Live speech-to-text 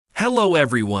Hello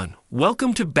everyone,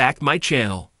 welcome to back my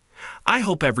channel. I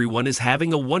hope everyone is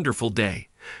having a wonderful day.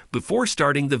 Before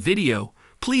starting the video,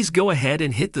 please go ahead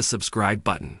and hit the subscribe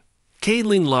button.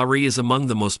 Kailyn DROPS is among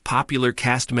the most popular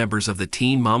cast members of the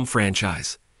Teen Mom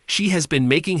franchise. She has been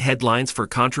making headlines for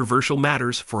controversial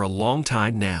matters for a long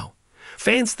time now.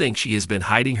 Fans think she has been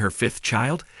hiding her fifth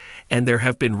child, and there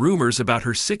have been rumors about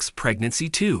her sixth pregnancy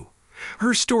too.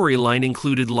 Her storyline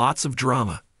included lots of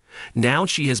drama. Now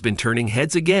she has been turning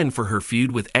heads again for her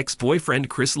feud with ex-boyfriend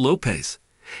Chris Lopez.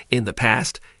 In the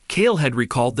past, Kail had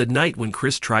recalled the night when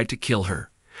Chris tried to kill her.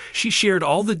 She shared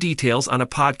all the details on a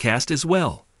podcast as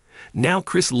well. Now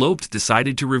Chris Lopez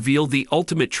decided to reveal the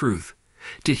ultimate truth.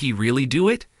 Did he really do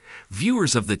it?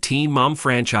 Viewers of the Teen Mom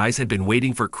franchise had been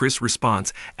waiting for Chris'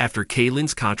 response after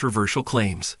Kailyn's controversial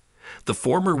claims. The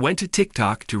former went to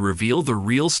TikTok to reveal the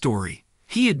real story.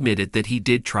 He admitted that he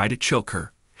did try to choke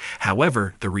her.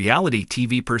 However, the reality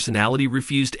TV personality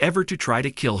refused ever to try to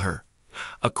kill her.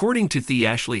 According to The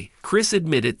Ashley, Chris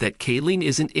admitted that Kailyn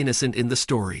isn't innocent in the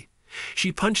story.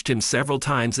 She punched him several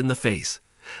times in the face.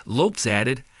 Lopez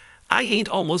added, "I ain't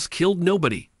almost killed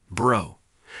nobody, bro."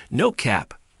 No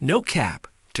cap,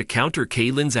 to counter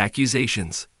Kailyn's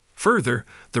accusations. Further,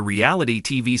 the reality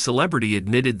TV celebrity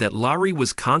admitted that DROPS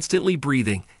was constantly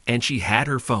breathing and she had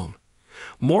her phone.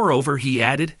 Moreover, he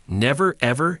added, "Never,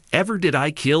 ever did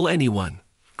I kill anyone."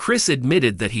 Chris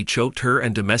admitted that he choked her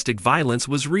and domestic violence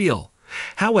was real.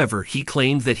 However, he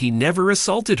claimed that he never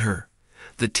assaulted her.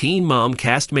 The Teen Mom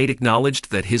castmate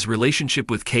acknowledged that his relationship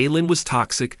with Kailyn was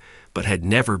toxic, but had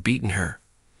never beaten her.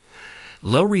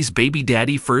 DROPS' baby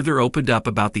daddy further opened up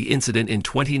about the incident in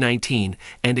 2019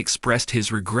 and expressed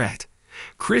his regret.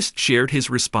 Chris shared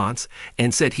his response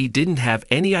and said he didn't have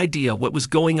any idea what was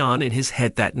going on in his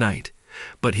head that night.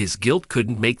 But his guilt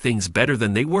couldn't make things better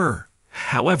than they were.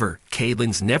 However,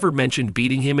 Kailyn's never mentioned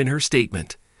beating him in her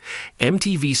statement.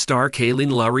 MTV star Kailyn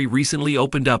DROPS recently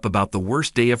opened up about the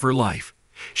worst day of her life.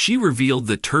 She revealed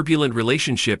the turbulent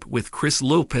relationship with Chris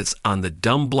Lopez on the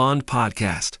Dumb Blonde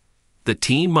podcast. The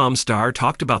Teen Mom star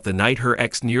talked about the night her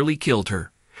ex nearly killed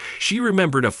her. She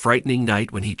remembered a frightening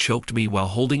night when he choked me while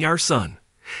holding our son.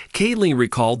 Kailyn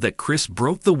recalled that Chris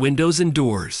broke the windows and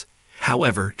doors.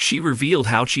 However, she revealed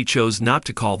how she chose not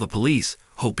to call the police,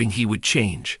 hoping he would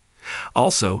change.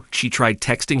 Also, she tried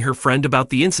texting her friend about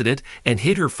the incident and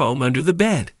hid her phone under the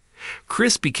bed.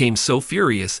 Chris became so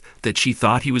furious that she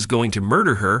thought he was going to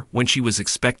murder her when she was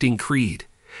expecting Creed.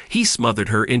 He smothered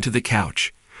her into the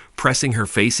couch, pressing her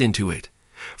face into it.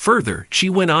 Further,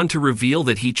 she went on to reveal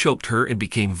that he choked her and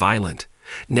became violent.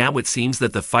 Now it seems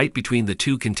that the fight between the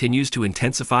two continues to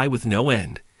intensify with no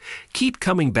end. Keep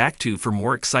coming back for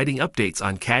more exciting updates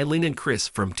on Kailyn and Chris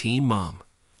from Teen Mom.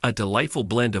 A delightful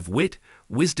blend of wit,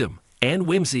 wisdom, and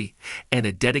whimsy, and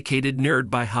a dedicated nerd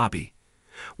by hobby.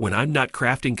 When I'm not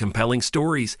crafting compelling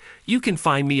stories, you can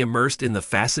find me immersed in the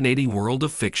fascinating world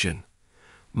of fiction.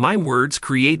 My words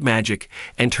create magic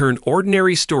and turn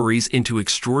ordinary stories into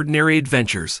extraordinary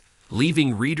adventures,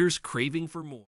 leaving readers craving for more.